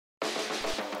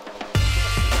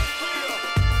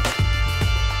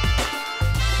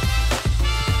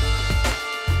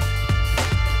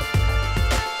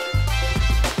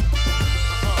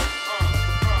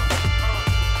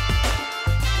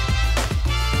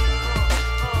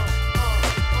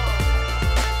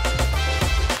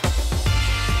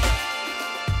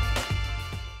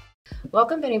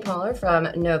Welcome, Bennie Pollard from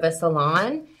Nova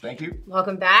Salon. Thank you.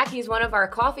 Welcome back. He's one of our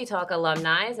Coffee Talk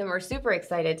alumni, and we're super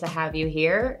excited to have you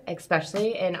here,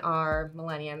 especially in our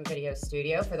Millennium video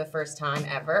studio for the first time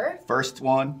ever. First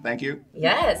one, thank you.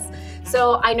 Yes.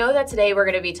 So I know that today we're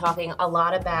going to be talking a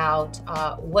lot about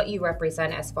what you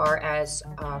represent as far as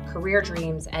career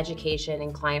dreams, education,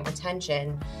 and client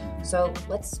retention. So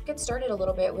let's get started a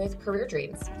little bit with career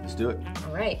dreams. Let's do it.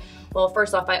 All right. Well,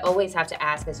 first off, I always have to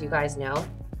ask, as you guys know,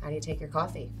 how do you take your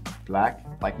coffee? Black,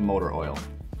 like motor oil.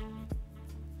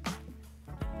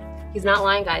 He's not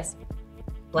lying, guys.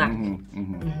 Black.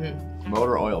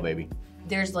 Motor oil, baby.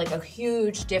 There's like a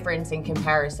huge difference in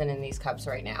comparison in these cups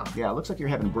right now. Yeah, it looks like you're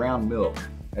having brown milk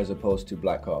as opposed to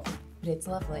black coffee. But it's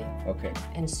lovely. Okay.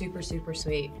 And super, super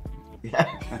sweet. Yeah.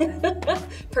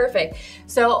 Perfect.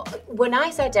 So when I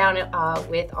sat down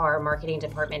with our marketing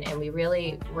department, and we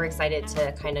really were excited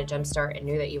to kind of jumpstart and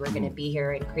knew that you were going to be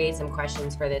here and create some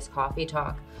questions for this coffee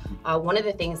talk, one of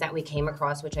the things that we came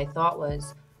across, which I thought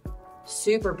was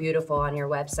super beautiful on your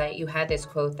website, you had this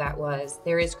quote that was,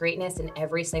 "There is greatness in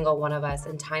every single one of us,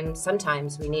 and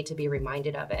sometimes we need to be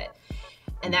reminded of it."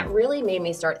 And that really made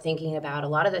me start thinking about a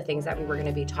lot of the things that we were going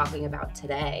to be talking about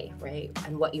today, right?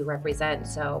 And what you represent.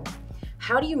 So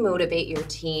how do you motivate your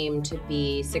team to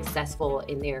be successful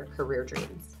in their career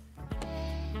dreams?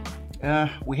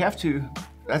 We have to,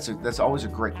 that's always a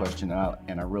great question,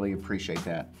 and I really appreciate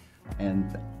that.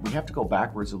 And we have to go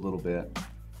backwards a little bit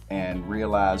and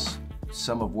realize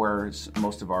some of where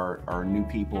most of our new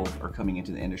people are coming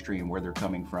into the industry and where they're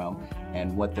coming from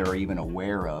and what they're even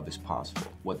aware of is possible,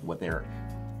 what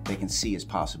they can see as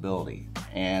possibility.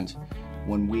 And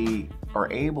when we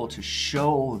are able to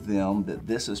show them that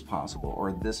this is possible,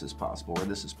 or this is possible, or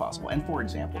this is possible, and for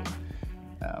example,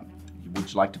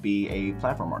 would you like to be a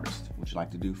platform artist? Would you like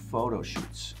to do photo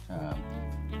shoots?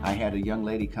 I had a young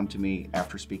lady come to me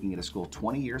after speaking at a school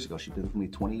 20 years ago. She's been with me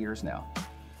 20 years now.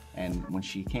 And when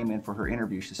she came in for her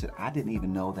interview, she said, "I didn't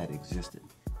even know that existed."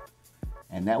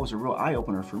 And that was a real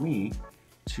eye-opener for me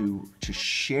to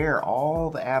share all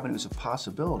the avenues of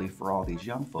possibility for all these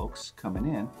young folks coming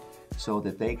in so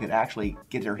that they could actually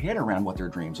get their head around what their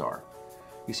dreams are.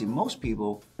 You see, most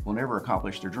people will never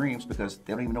accomplish their dreams because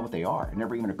they don't even know what they are. It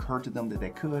never even occurred to them that they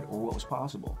could or what was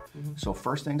possible. So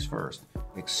first things first,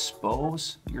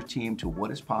 expose your team to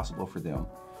what is possible for them,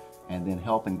 and then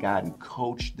help and guide and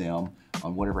coach them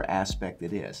on whatever aspect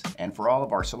it is. And for all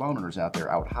of our salon owners out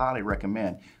there, I would highly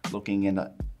recommend looking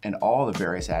in all the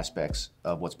various aspects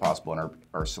of what's possible in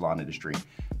our salon industry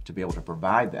to be able to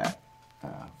provide that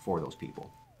for those people.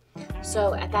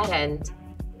 So at that end,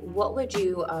 what would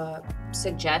you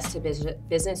suggest to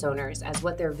business owners as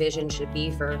what their vision should be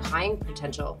for hiring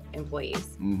potential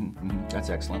employees? That's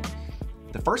excellent.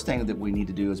 The first thing that we need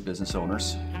to do as business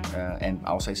owners, and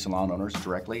I'll say salon owners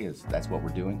directly, that's what we're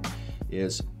doing,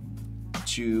 is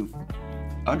to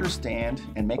understand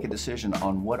and make a decision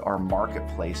on what our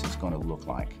marketplace is going to look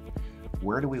like.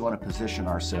 Where do we want to position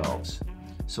ourselves?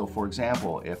 So for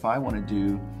example, if I want to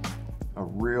do a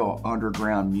real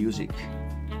underground music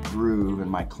groove and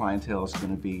my clientele is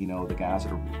going to be, the guys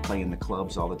that are playing the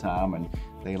clubs all the time and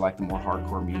they like the more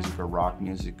hardcore music or rock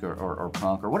music or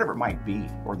punk or whatever it might be,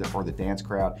 or the dance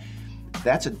crowd,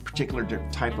 that's a particular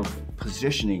type of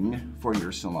positioning for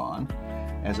your salon,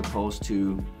 as opposed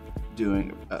to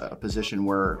doing a position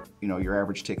where your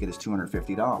average ticket is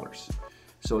 $250.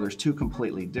 So there's two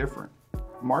completely different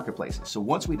marketplaces. So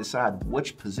once we decide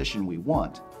which position we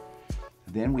want,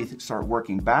 then we start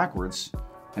working backwards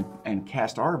and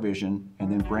cast our vision, and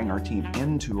then bring our team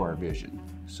into our vision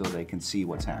so they can see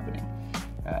what's happening.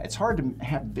 It's hard to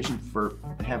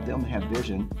have them have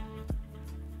vision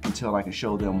until I can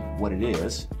show them what it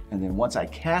is, and then once I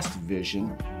cast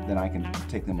vision, then I can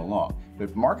take them along.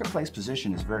 But marketplace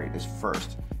position is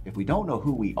first. If we don't know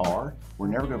who we are, we're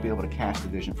never going to be able to cast a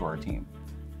vision for our team.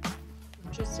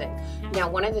 Interesting. Now,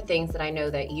 one of the things that I know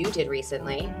that you did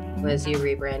recently was you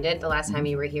rebranded. The last time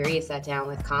you were here, you sat down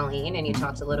with Colleen and you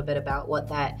talked a little bit about what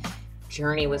that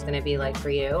journey was going to be like for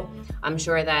you. I'm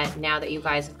sure that now that you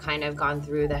guys have kind of gone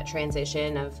through that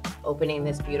transition of opening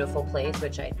this beautiful place,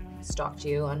 which I stalked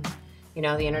you on, the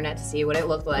internet to see what it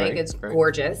looked like. It's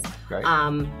gorgeous. Great.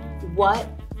 What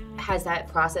has that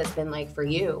process been like for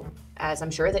you, as I'm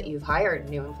sure that you've hired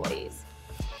new employees?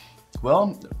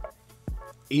 Well,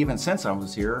 even since I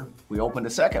was here, we opened a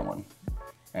second one.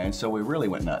 And so we really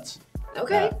went nuts.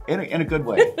 Okay. In a good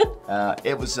way.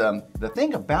 It was the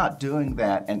thing about doing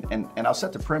that, and I'll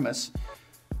set the premise,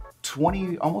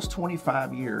 almost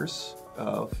 25 years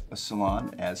of a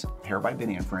salon as Hair by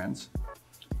Bennie and Friends,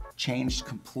 changed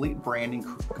complete branding,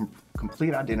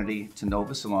 complete identity to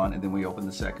Nova Salon, and then we opened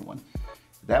the second one.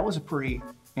 that was a pretty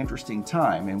interesting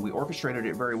time, and we orchestrated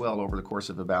it very well over the course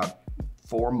of about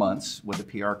 4 months with the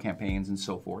PR campaigns and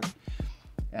so forth.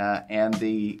 And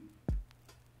the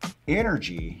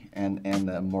energy and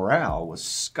the morale was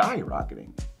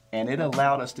skyrocketing, and it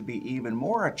allowed us to be even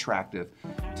more attractive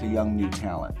to young new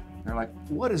talent. They're like,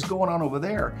 what is going on over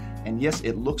there? And yes,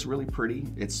 it looks really pretty,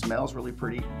 it smells really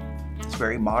pretty, it's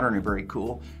very modern and very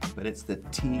cool, but it's the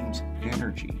team's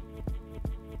energy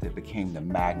that became the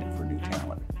magnet for new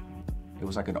talent. It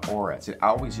was like an aura. I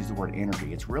always use the word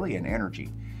energy. It's really an energy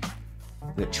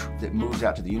that moves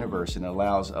out to the universe and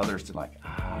allows others to like,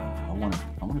 I want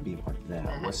to be a part of that.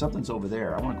 Well, something's over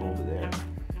there. I want to go over there.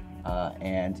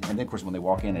 And then of course when they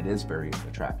walk in, it is very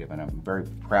attractive, and I'm very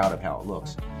proud of how it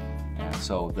looks. And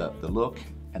so the look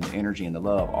and the energy and the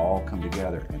love all come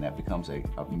together, and that becomes a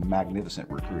magnificent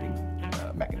recruiting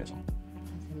mechanism.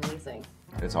 That's amazing.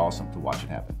 It's awesome to watch it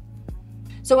happen.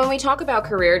 So when we talk about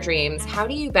career dreams, how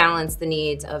do you balance the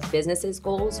needs of businesses'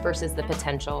 goals versus the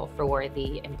potential for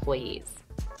the employees?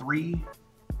 3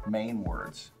 main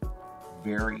words: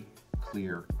 very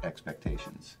clear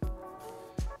expectations.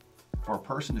 For a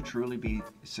person to truly be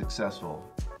successful,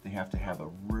 they have to have a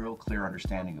real clear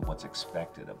understanding of what's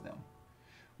expected of them,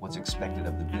 what's expected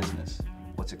of the business,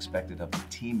 what's expected of the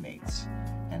teammates,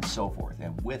 and so forth.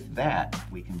 And with that,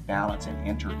 we can balance and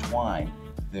intertwine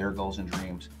their goals and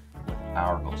dreams with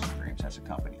our goals and dreams as a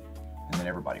company, and then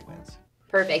everybody wins.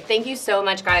 Perfect. Thank you so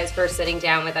much, guys, for sitting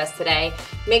down with us today.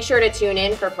 Make sure to tune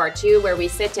in for part 2, where we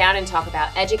sit down and talk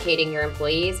about educating your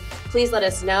employees. Please let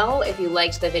us know if you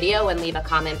liked the video and leave a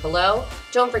comment below.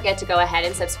 Don't forget to go ahead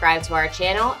and subscribe to our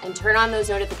channel and turn on those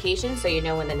notifications so you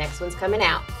know when the next one's coming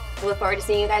out. We look forward to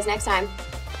seeing you guys next time.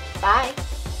 Bye.